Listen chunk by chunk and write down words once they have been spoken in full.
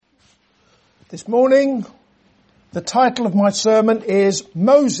This morning, the title of my sermon is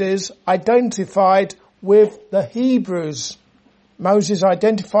Moses Identified with the Hebrews. Moses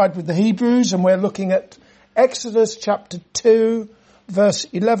identified with the Hebrews, and we're looking at Exodus chapter 2, verse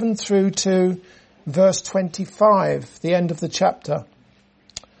 11 through to verse 25, the end of the chapter.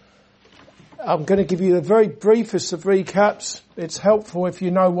 I'm going to give you the very briefest of recaps. It's helpful if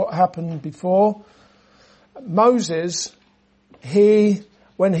you know what happened before. Moses,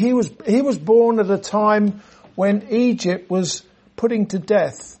 when he was born at a time when Egypt was putting to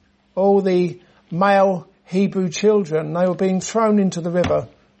death all the male Hebrew children. They were being thrown into the river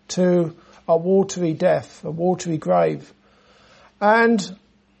to a watery death, a watery grave. And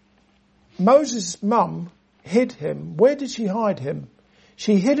Moses' mum hid him. Where did she hide him?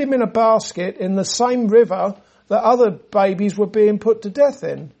 She hid him in a basket in the same river that other babies were being put to death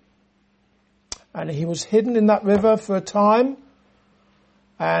in. And he was hidden in that river for a time.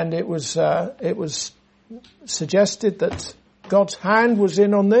 And it was suggested that God's hand was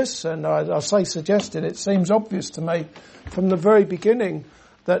in on this, and I say suggested, it seems obvious to me from the very beginning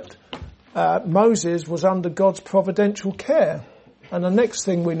that Moses was under God's providential care. And the next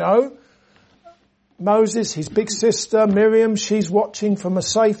thing we know, Moses, his big sister Miriam, she's watching from a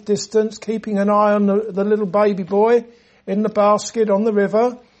safe distance, keeping an eye on the little baby boy in the basket on the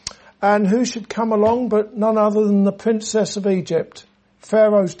river. And who should come along but none other than the princess of Egypt,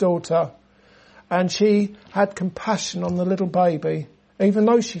 Pharaoh's daughter. And she had compassion on the little baby, even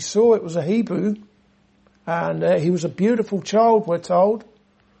though she saw it was a Hebrew. And he was a beautiful child, we're told.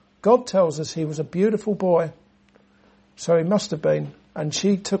 God tells us he was a beautiful boy. So he must have been. And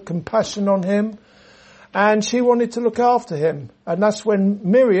she took compassion on him. And she wanted to look after him. And that's when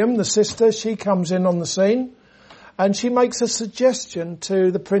Miriam, the sister, she comes in on the scene. And she makes a suggestion to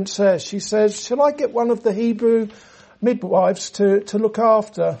the princess. She says, shall I get one of the Hebrew midwives to look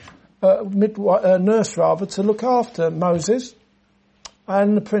after, nurse rather, to look after Moses?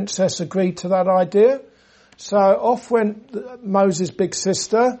 And the princess agreed to that idea. So off went Moses' big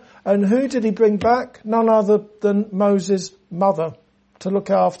sister. And who did he bring back? None other than Moses' mother to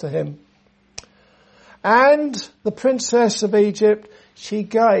look after him. And the princess of Egypt, she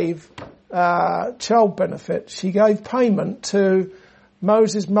gave child benefit. She gave payment to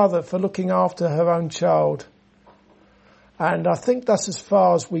Moses' mother for looking after her own child. And I think that's as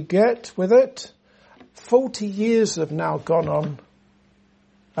far as we get with it. 40 years have now gone on.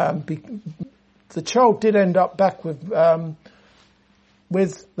 The child did end up back with the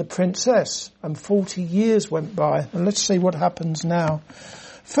princess, and 40 years went by. And let's see what happens now.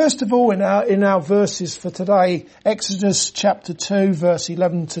 First of all, in our verses for today, Exodus chapter 2, verse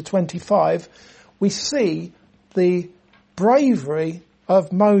 11 to 25, we see the bravery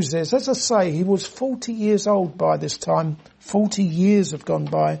of Moses. As I say, he was 40 years old by this time. 40 years have gone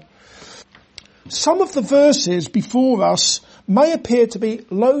by. Some of the verses before us may appear to be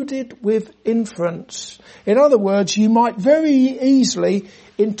loaded with inference. In other words, you might very easily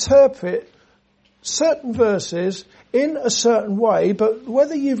interpret certain verses in a certain way, but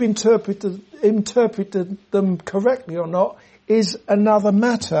whether you've interpreted them correctly or not is another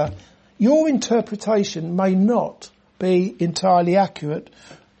matter. Your interpretation may not be entirely accurate.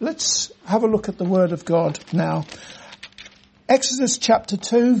 Let's have a look at the Word of God now. Exodus chapter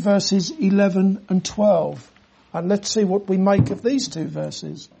 2, verses 11 and 12. And let's see what we make of these two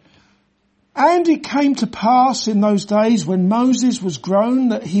verses. And it came to pass in those days when Moses was grown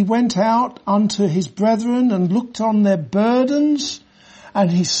that he went out unto his brethren and looked on their burdens,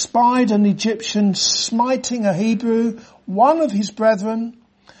 and he spied an Egyptian smiting a Hebrew, one of his brethren,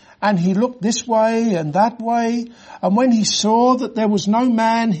 and he looked this way and that way, and when he saw that there was no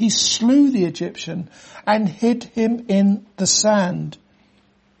man, he slew the Egyptian and hid him in the sand.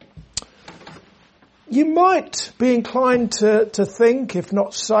 You might be inclined to think, if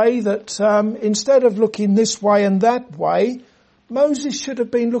not say, that instead of looking this way and that way, Moses should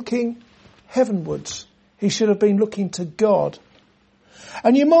have been looking heavenwards. He should have been looking to God.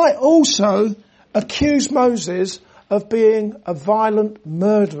 And you might also accuse Moses of being a violent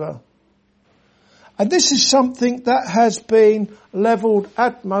murderer. And this is something that has been levelled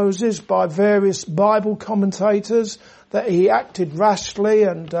at Moses by various Bible commentators, that he acted rashly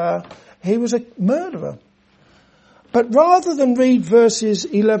and he was a murderer. But rather than read verses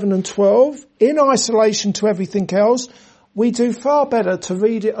 11 and 12 in isolation to everything else, we do far better to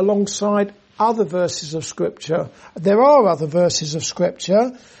read it alongside other verses of Scripture. There are other verses of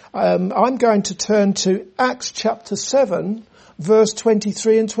Scripture. I'm going to turn to Acts chapter 7, verse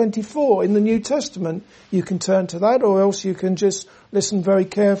 23 and 24 in the New Testament. You can turn to that, or else you can just listen very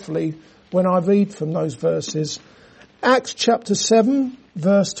carefully when I read from those verses. Acts chapter 7,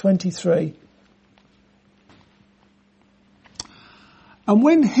 verse 23. And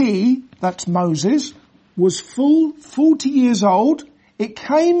when he, that's Moses, was full 40 years old, it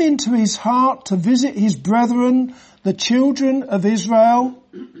came into his heart to visit his brethren, the children of Israel,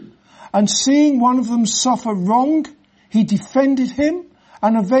 and seeing one of them suffer wrong, he defended him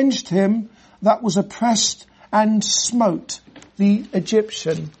and avenged him that was oppressed and smote the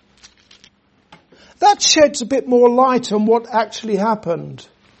Egyptian. That sheds a bit more light on what actually happened.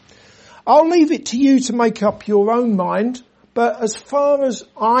 I'll leave it to you to make up your own mind, but as far as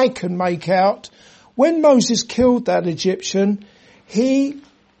I can make out, when Moses killed that Egyptian, he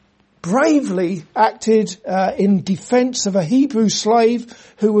bravely acted in defense of a Hebrew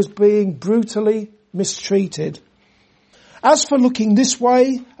slave who was being brutally mistreated. As for looking this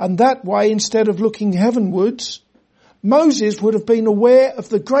way and that way instead of looking heavenwards, Moses would have been aware of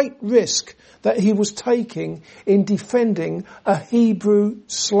the great risk that he was taking in defending a Hebrew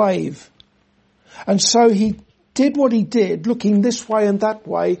slave. And so he did what he did, looking this way and that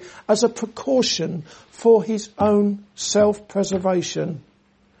way, as a precaution for his own self-preservation.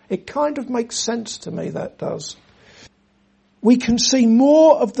 It kind of makes sense to me, that does. We can see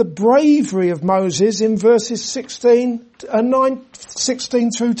more of the bravery of Moses in verses 16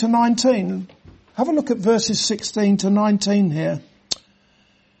 through to 19. Have a look at verses 16 to 19 here.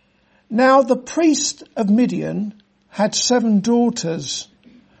 Now the priest of Midian had 7 daughters,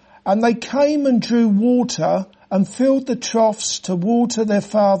 and they came and drew water and filled the troughs to water their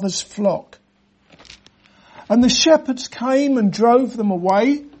father's flock. And the shepherds came and drove them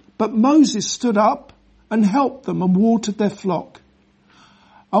away, but Moses stood up and helped them and watered their flock.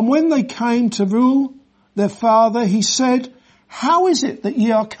 And when they came to Reuel, their father, he said, "How is it that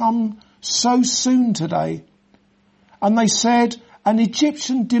ye are come so soon today?" And they said, "An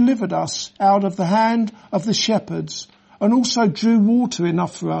Egyptian delivered us out of the hand of the shepherds, and also drew water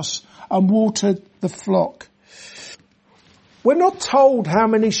enough for us, and watered the flock." We're not told how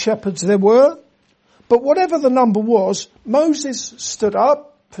many shepherds there were, but whatever the number was, Moses stood up.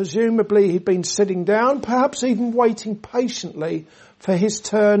 Presumably he'd been sitting down, perhaps even waiting patiently for his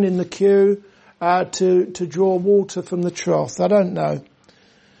turn in the queue to draw water from the trough. I don't know.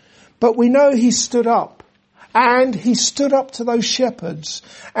 But we know he stood up, and he stood up to those shepherds,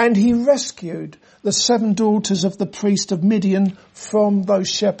 and he rescued the 7 daughters of the priest of Midian from those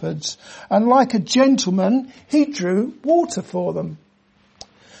shepherds. And like a gentleman, he drew water for them.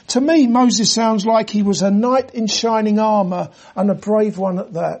 To me, Moses sounds like he was a knight in shining armour, and a brave one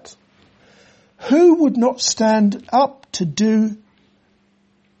at that. Who would not stand up to do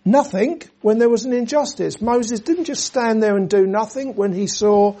nothing when there was an injustice? Moses didn't just stand there and do nothing when he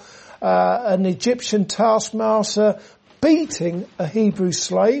saw an Egyptian taskmaster beating a Hebrew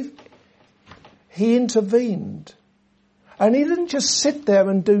slave. He intervened. And he didn't just sit there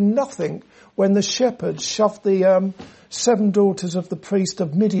and do nothing when the shepherds shoved the 7 daughters of the priest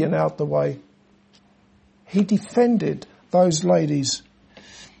of Midian out the way. He defended those ladies.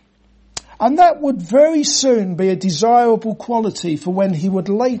 And that would very soon be a desirable quality for when he would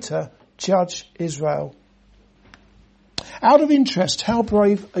later judge Israel. Out of interest, how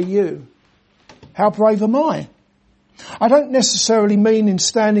brave are you? How brave am I? I don't necessarily mean in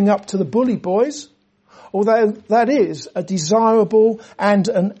standing up to the bully boys, although that is a desirable and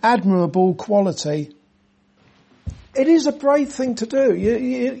an admirable quality. It is a brave thing to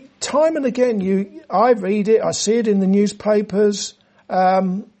do. Time and again, I read it, I see it in the newspapers,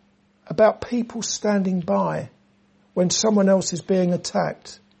 about people standing by when someone else is being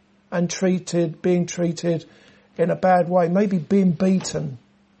attacked and being treated in a bad way, maybe being beaten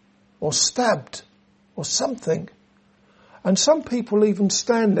or stabbed or something. And some people even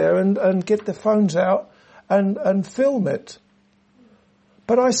stand there and get their phones out and film it.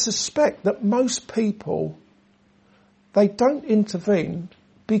 But I suspect that most people, they don't intervene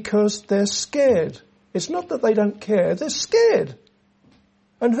because they're scared. It's not that they don't care, they're scared.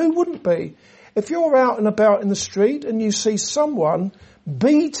 And who wouldn't be? If you're out and about in the street and you see someone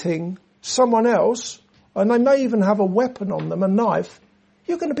beating someone else, and they may even have a weapon on them, a knife,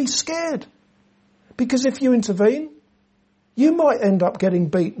 you're going to be scared. Because if you intervene, you might end up getting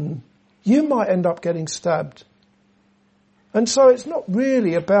beaten. You might end up getting stabbed. And so it's not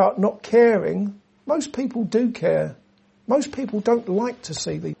really about not caring. Most people do care. Most people don't like to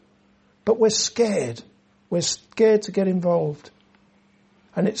see these. But we're scared. We're scared to get involved.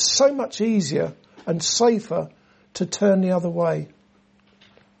 And it's so much easier and safer to turn the other way.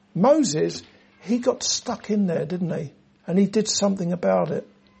 Moses, he got stuck in there, didn't he? And he did something about it.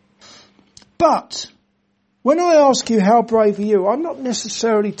 But when I ask you how brave are you, I'm not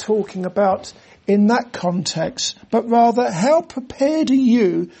necessarily talking about in that context, but rather how prepared are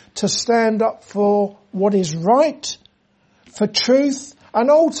you to stand up for what is right, for truth, and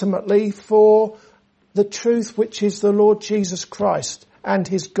ultimately for the truth which is the Lord Jesus Christ and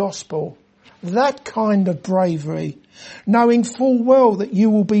his gospel. That kind of bravery, knowing full well that you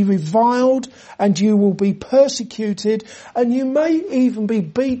will be reviled and you will be persecuted and you may even be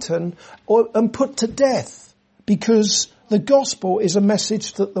beaten and put to death because the gospel is a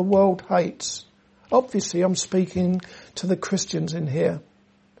message that the world hates. Obviously, I'm speaking to the Christians in here.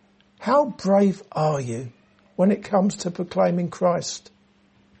 How brave are you when it comes to proclaiming Christ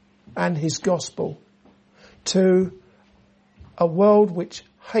and his gospel to a world which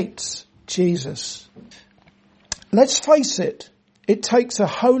hates Jesus? Let's face it, it takes a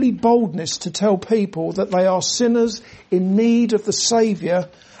holy boldness to tell people that they are sinners in need of the Saviour,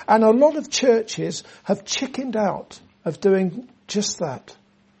 and a lot of churches have chickened out of doing just that.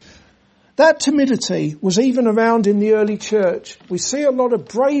 That timidity was even around in the early church. We see a lot of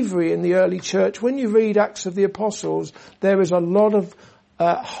bravery in the early church. When you read Acts of the Apostles, there is a lot of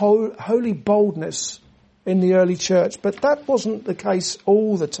holy boldness in the early church, but that wasn't the case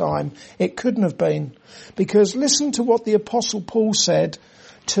all the time. It couldn't have been, because listen to what the Apostle Paul said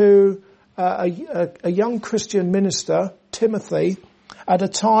to a young Christian minister, Timothy, at a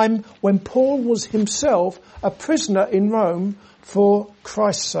time when Paul was himself a prisoner in Rome for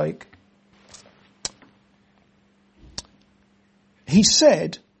Christ's sake. He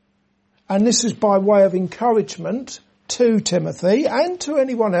said, and this is by way of encouragement to Timothy and to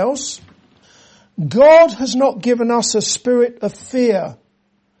anyone else, God has not given us a spirit of fear,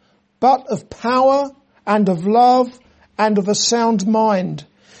 but of power and of love and of a sound mind.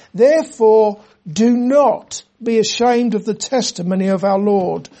 Therefore, do not be ashamed of the testimony of our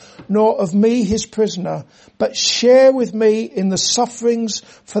Lord, nor of me his prisoner, but share with me in the sufferings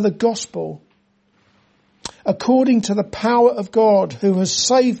for the gospel, according to the power of God who has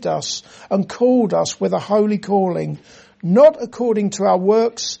saved us and called us with a holy calling, not according to our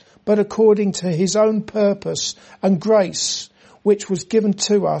works, but according to his own purpose and grace, which was given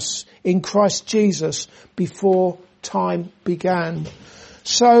to us in Christ Jesus before time began.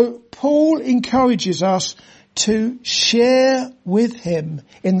 So Paul encourages us to share with him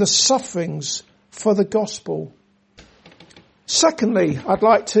in the sufferings for the gospel. Secondly, I'd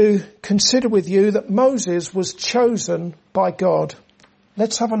like to consider with you that Moses was chosen by God.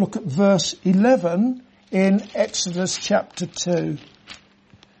 Let's have a look at verse 11 in Exodus chapter 2.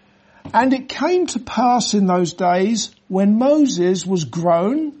 And it came to pass in those days, when Moses was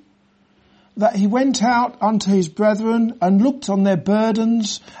grown, that he went out unto his brethren and looked on their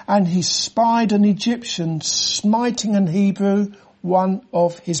burdens, and he spied an Egyptian smiting an Hebrew, one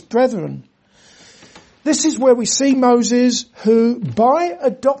of his brethren. This is where we see Moses, who by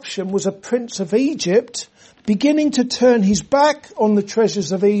adoption was a prince of Egypt, beginning to turn his back on the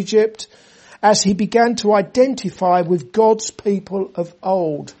treasures of Egypt as he began to identify with God's people of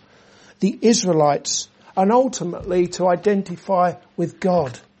old, the Israelites, and ultimately to identify with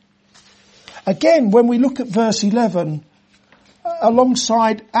God. Again, when we look at verse 11,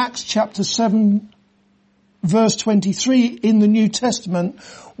 alongside Acts chapter 7, verse 23 in the New Testament,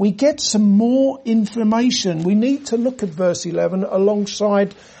 we get some more information. We need to look at verse 11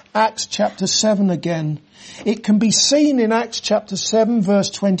 alongside Acts chapter 7 again. It can be seen in Acts chapter 7, verse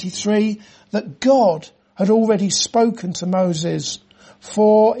 23, that God had already spoken to Moses.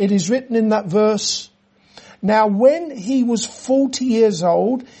 For it is written in that verse, now when he was 40 years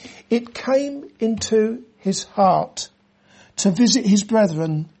old, it came into his heart to visit his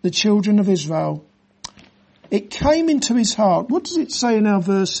brethren, the children of Israel. It came into his heart. What does it say in our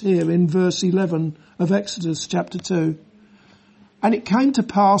verse here, in verse 11 of Exodus chapter 2? And it came to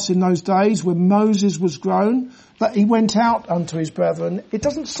pass in those days when Moses was grown that he went out unto his brethren. It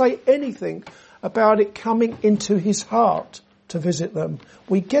doesn't say anything about it coming into his heart to visit them.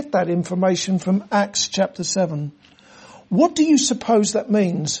 We get that information from Acts chapter 7. What do you suppose that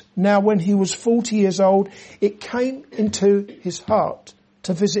means? Now when he was 40 years old, it came into his heart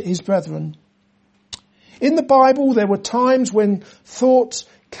to visit his brethren. In the Bible, there were times when thoughts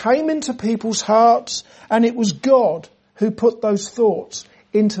came into people's hearts, and it was God who put those thoughts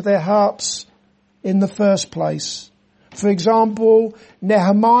into their hearts in the first place. For example,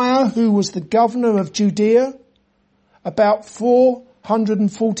 Nehemiah, who was the governor of Judea, about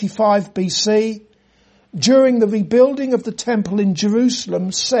 445 BC, during the rebuilding of the temple in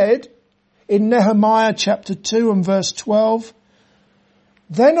Jerusalem, said in Nehemiah chapter 2 and verse 12,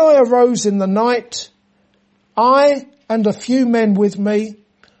 then I arose in the night, I and a few men with me.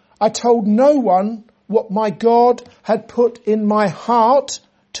 I told no one what my God had put in my heart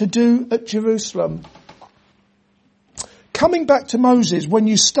to do at Jerusalem. coming back to Moses, when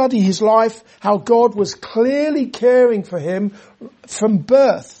you study his life, how God was clearly caring for him from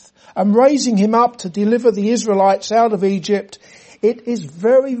birth and raising him up to deliver the Israelites out of Egypt, it is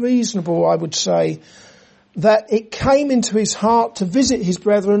very reasonable, I would say, that it came into his heart to visit his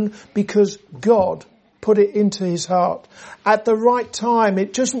brethren because God put it into his heart. At the right time,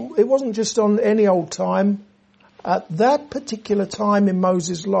 it wasn't just on any old time. At that particular time in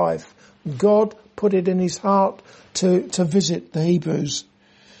Moses' life, God put it in his heart to visit the Hebrews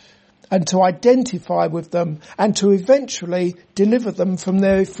and to identify with them and to eventually deliver them from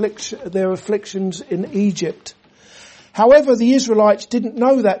their afflictions in Egypt. However, the Israelites didn't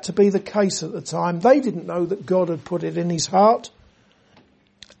know that to be the case at the time. They didn't know that God had put it in his heart.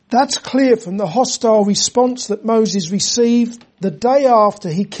 That's clear from the hostile response that Moses received the day after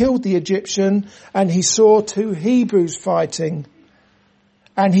he killed the Egyptian and he saw two Hebrews fighting.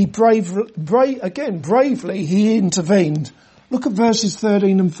 And he bravely he intervened. Look at verses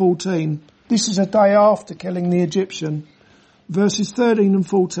 13 and 14. This is a day after killing the Egyptian. Verses 13 and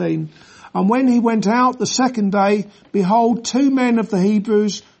 14. And when he went out the second day, behold, two men of the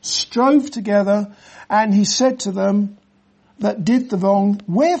Hebrews strove together, and he said to them that did the wrong,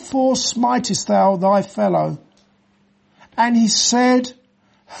 wherefore smitest thou thy fellow? And he said,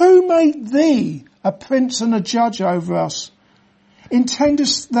 who made thee a prince and a judge over us?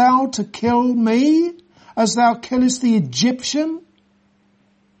 Intendest thou to kill me as thou killest the Egyptian?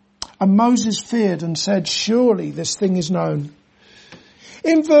 And Moses feared and said, surely this thing is known.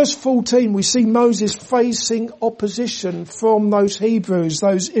 In verse 14, we see Moses facing opposition from those Hebrews,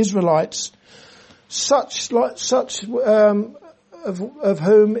 those Israelites, of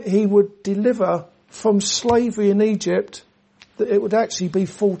whom he would deliver from slavery in Egypt. That it would actually be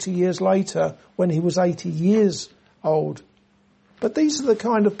 40 years later when he was 80 years old. But these are the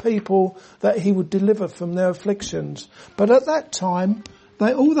kind of people that he would deliver from their afflictions. But at that time,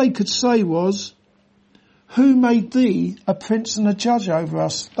 all they could say was, who made thee a prince and a judge over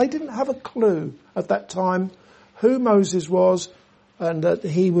us? They didn't have a clue at that time who Moses was and that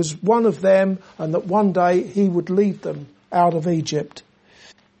he was one of them and that one day he would lead them out of Egypt.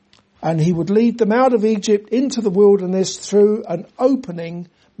 And he would lead them out of Egypt into the wilderness through an opening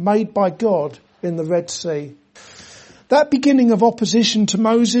made by God in the Red Sea. That beginning of opposition to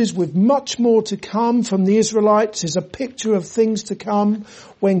Moses, with much more to come from the Israelites, is a picture of things to come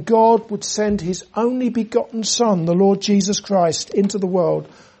when God would send his only begotten Son, the Lord Jesus Christ, into the world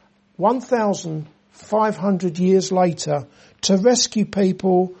 1,500 years later to rescue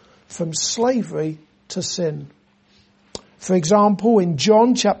people from slavery to sin. For example, in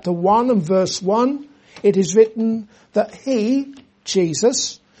John chapter 1 and verse 1, it is written that he,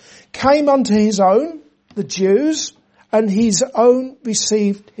 Jesus, came unto his own, the Jews, and his own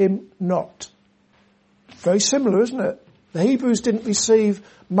received him not. Very similar, isn't it? The Hebrews didn't receive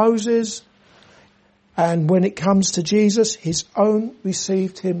Moses, and when it comes to Jesus, his own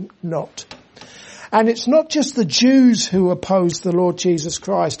received him not. And it's not just the Jews who oppose the Lord Jesus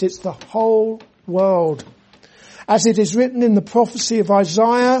Christ, it's the whole world. As it is written in the prophecy of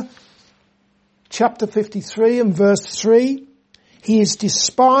Isaiah, chapter 53 and verse 3, he is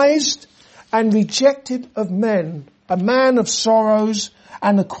despised and rejected of men, a man of sorrows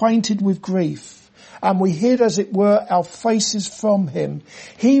and acquainted with grief. And we hid, as it were, our faces from him.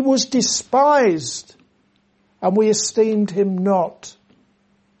 He was despised, and we esteemed him not.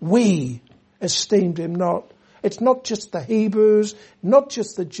 We esteemed him not. It's not just the Hebrews, not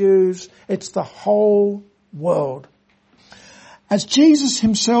just the Jews, it's the whole world. As Jesus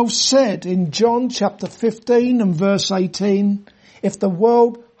himself said in John chapter 15 and verse 18, if the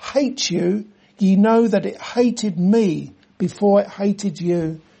world hates you, ye know that it hated me before it hated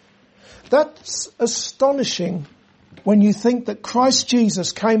you. That's astonishing when you think that Christ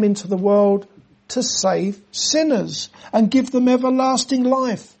Jesus came into the world to save sinners and give them everlasting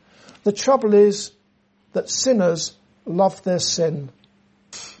life. The trouble is that sinners love their sin.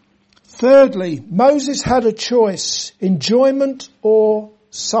 Thirdly, Moses had a choice, enjoyment or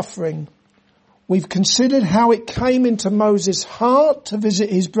suffering. We've considered how it came into Moses' heart to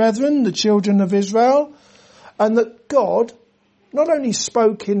visit his brethren, the children of Israel, and that God not only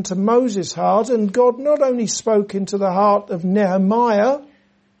spoke into Moses' heart, and God not only spoke into the heart of Nehemiah,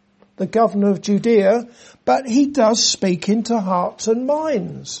 the governor of Judea, but he does speak into hearts and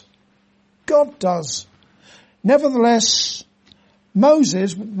minds. God does. Nevertheless,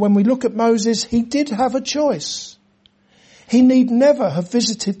 Moses, when we look at Moses, he did have a choice. He need never have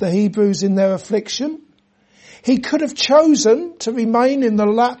visited the Hebrews in their affliction. He could have chosen to remain in the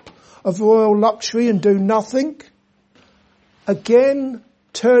lap of royal luxury and do nothing. Again,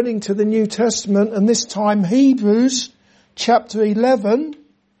 turning to the New Testament, and this time Hebrews chapter 11,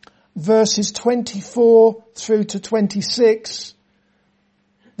 verses 24 through to 26,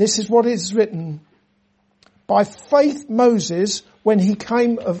 this is what is written. By faith Moses, when he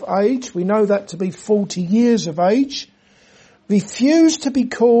came of age, we know that to be 40 years of age, refused to be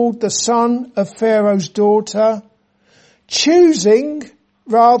called the son of Pharaoh's daughter, choosing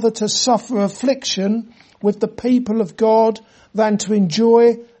rather to suffer affliction with the people of God than to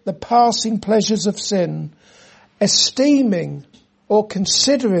enjoy the passing pleasures of sin, esteeming or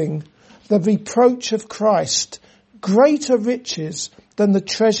considering the reproach of Christ greater riches than the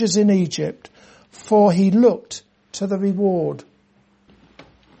treasures in Egypt, for he looked to the reward.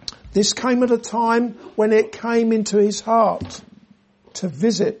 This came at a time when it came into his heart to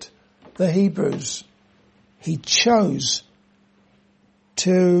visit the Hebrews. He chose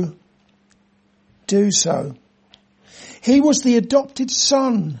to do so. He was the adopted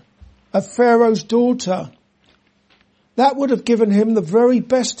son of Pharaoh's daughter. That would have given him the very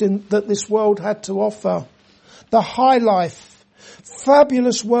best that this world had to offer. The high life,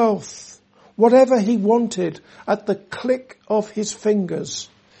 fabulous wealth, whatever he wanted at the click of his fingers.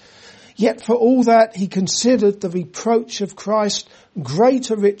 Yet for all that he considered the reproach of Christ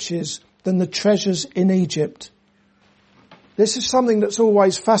greater riches than the treasures in Egypt. This is something that's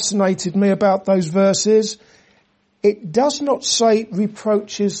always fascinated me about those verses. It does not say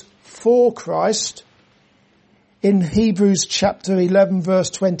reproaches for Christ. In Hebrews chapter 11 verse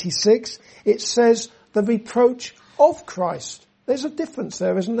 26, it says the reproach of Christ. There's a difference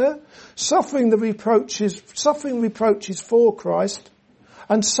there, isn't there? Suffering reproaches for Christ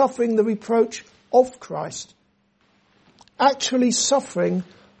and suffering the reproach of Christ. Actually suffering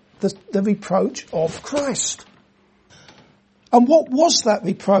the reproach of Christ. And what was that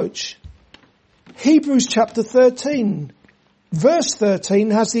reproach? Hebrews chapter 13, verse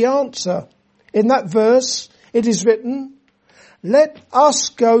 13 has the answer. In that verse, it is written, let us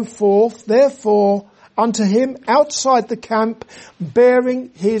go forth, therefore, unto him outside the camp,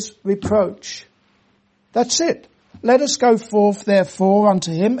 bearing his reproach. That's it. Let us go forth, therefore,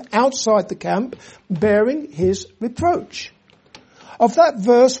 unto him outside the camp, bearing his reproach. Of that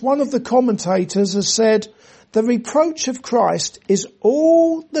verse, one of the commentators has said, the reproach of Christ is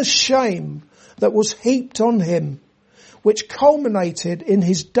all the shame that was heaped on him, which culminated in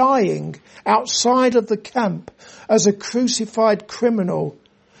his dying outside of the camp as a crucified criminal.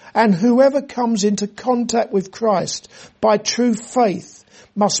 And whoever comes into contact with Christ by true faith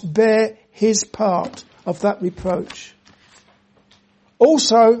must bear his part of that reproach.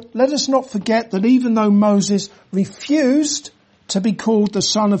 Also, let us not forget that even though Moses refused to be called the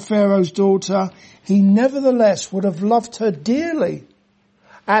son of Pharaoh's daughter, he nevertheless would have loved her dearly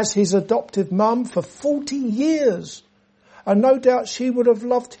as his adoptive mum for 40 years. And no doubt she would have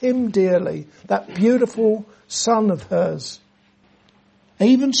loved him dearly, that beautiful son of hers.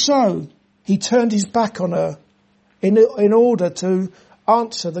 Even so, he turned his back on her in order to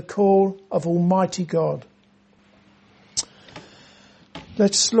answer the call of Almighty God.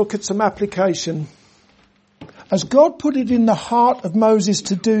 Let's look at some application. As God put it in the heart of Moses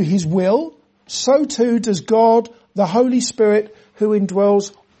to do his will, so too does God, the Holy Spirit, who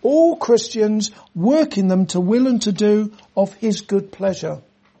indwells all Christians, work in them to will and to do of his good pleasure.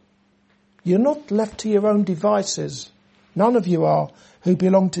 You're not left to your own devices. None of you are who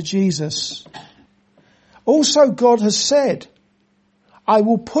belong to Jesus. Also God has said, I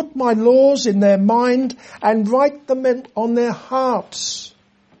will put my laws in their mind and write them on their hearts.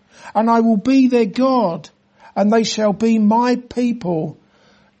 And I will be their God, and they shall be my people.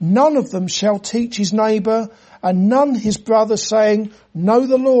 None of them shall teach his neighbour, and none his brother, saying, know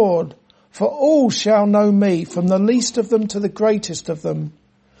the Lord, for all shall know me, from the least of them to the greatest of them.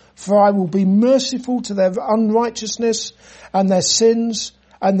 For I will be merciful to their unrighteousness and their sins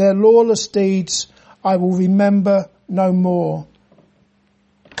and their lawless deeds I will remember no more.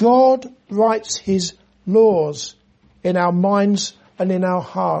 God writes his laws in our minds and in our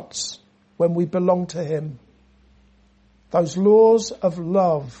hearts when we belong to him. Those laws of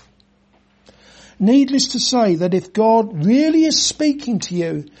love. Needless to say that if God really is speaking to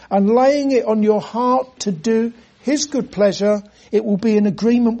you and laying it on your heart to do his good pleasure, it will be in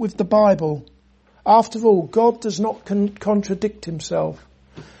agreement with the Bible. After all, God does not contradict himself.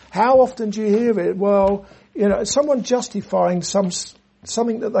 How often do you hear it? Well, someone justifying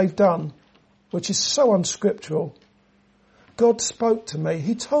something that they've done, which is so unscriptural. God spoke to me.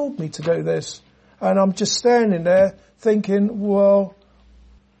 He told me to do this. And I'm just standing there thinking, well,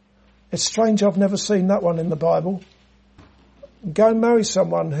 it's strange I've never seen that one in the Bible. Go and marry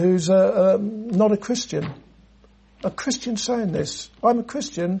someone who's not a Christian. A Christian saying this. I'm a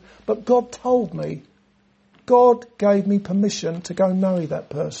Christian, but God told me. God gave me permission to go marry that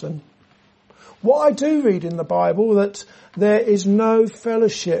person. What I do read in the Bible, that there is no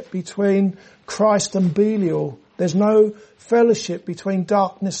fellowship between Christ and Belial. There's no fellowship between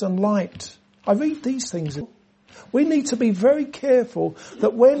darkness and light. I read these things. We need to be very careful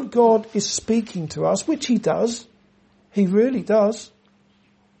that when God is speaking to us, which he does, he really does,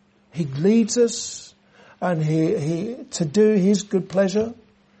 he leads us and he to do his good pleasure.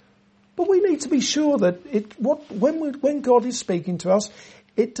 But we need to be sure that when God is speaking to us,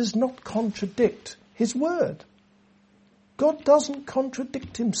 it does not contradict his word. God doesn't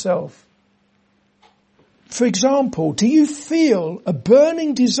contradict himself. For example, do you feel a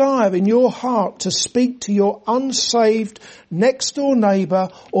burning desire in your heart to speak to your unsaved next door neighbour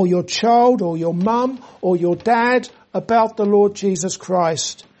or your child or your mum or your dad about the Lord Jesus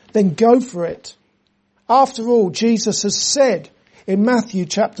Christ? Then go for it. After all, Jesus has said in Matthew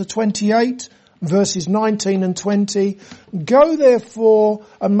chapter 28, verses 19 and 20, "Go therefore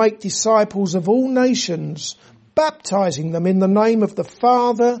and make disciples of all nations, baptizing them in the name of the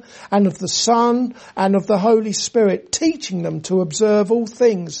Father and of the Son and of the Holy Spirit, teaching them to observe all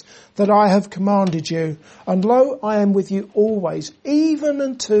things that I have commanded you. And lo, I am with you always, even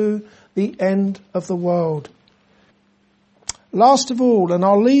unto the end of the world." Last of all, and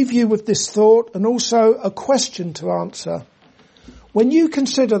I'll leave you with this thought and also a question to answer. When you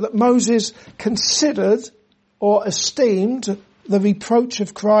consider that Moses considered or esteemed the reproach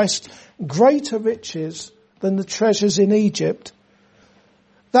of Christ greater riches than the treasures in Egypt,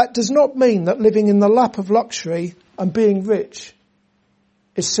 that does not mean that living in the lap of luxury and being rich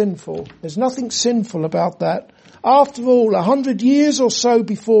is sinful. There's nothing sinful about that. After all, 100 years or so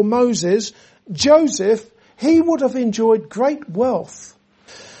before Moses, Joseph, he would have enjoyed great wealth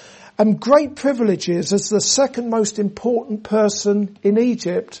and great privileges as the second most important person in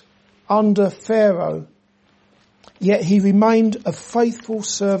Egypt under Pharaoh. Yet he remained a faithful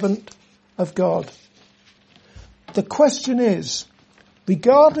servant of God. The question is,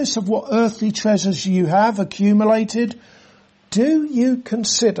 regardless of what earthly treasures you have accumulated, do you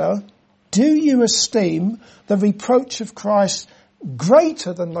esteem the reproach of Christ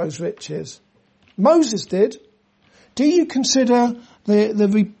greater than those riches? Moses did. Do you consider the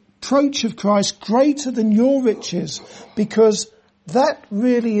reproach of Christ greater than your riches? Because that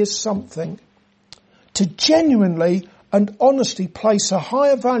really is something. To genuinely and honestly place a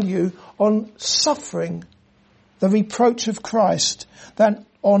higher value on suffering the reproach of Christ than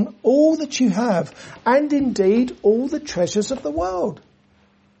on all that you have, and indeed all the treasures of the world.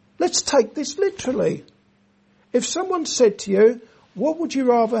 Let's take this literally. If someone said to you, what would you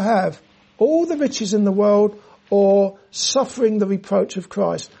rather have? All the riches in the world or suffering the reproach of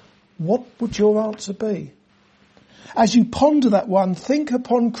Christ? What would your answer be? As you ponder that one, think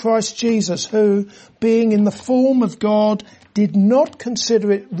upon Christ Jesus, who, being in the form of God, did not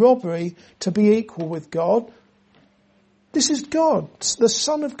consider it robbery to be equal with God. This is God, the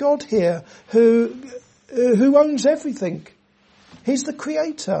Son of God here, who owns everything. He's the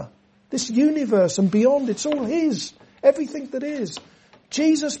creator. This universe and beyond, it's all his. Everything that is.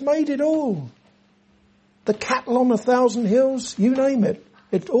 Jesus made it all. The cattle on 1,000 hills, you name it.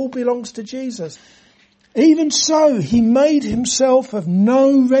 It all belongs to Jesus. Even so, he made himself of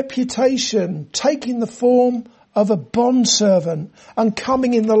no reputation, taking the form of a bondservant and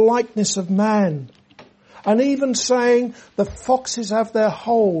coming in the likeness of man. And even saying, the foxes have their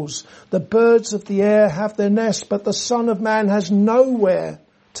holes, the birds of the air have their nests, but the Son of Man has nowhere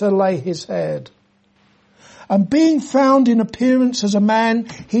to lay his head. And being found in appearance as a man,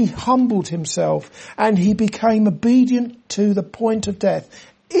 he humbled himself, and he became obedient to the point of death,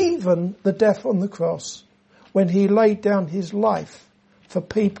 even the death on the cross, when he laid down his life for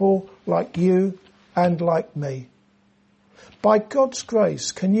people like you and like me. By God's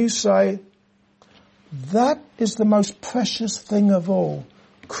grace, can you say, that is the most precious thing of all.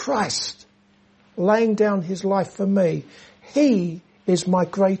 Christ laying down his life for me. He is my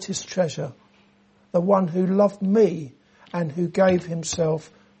greatest treasure. The one who loved me and who gave himself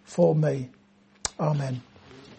for me. Amen.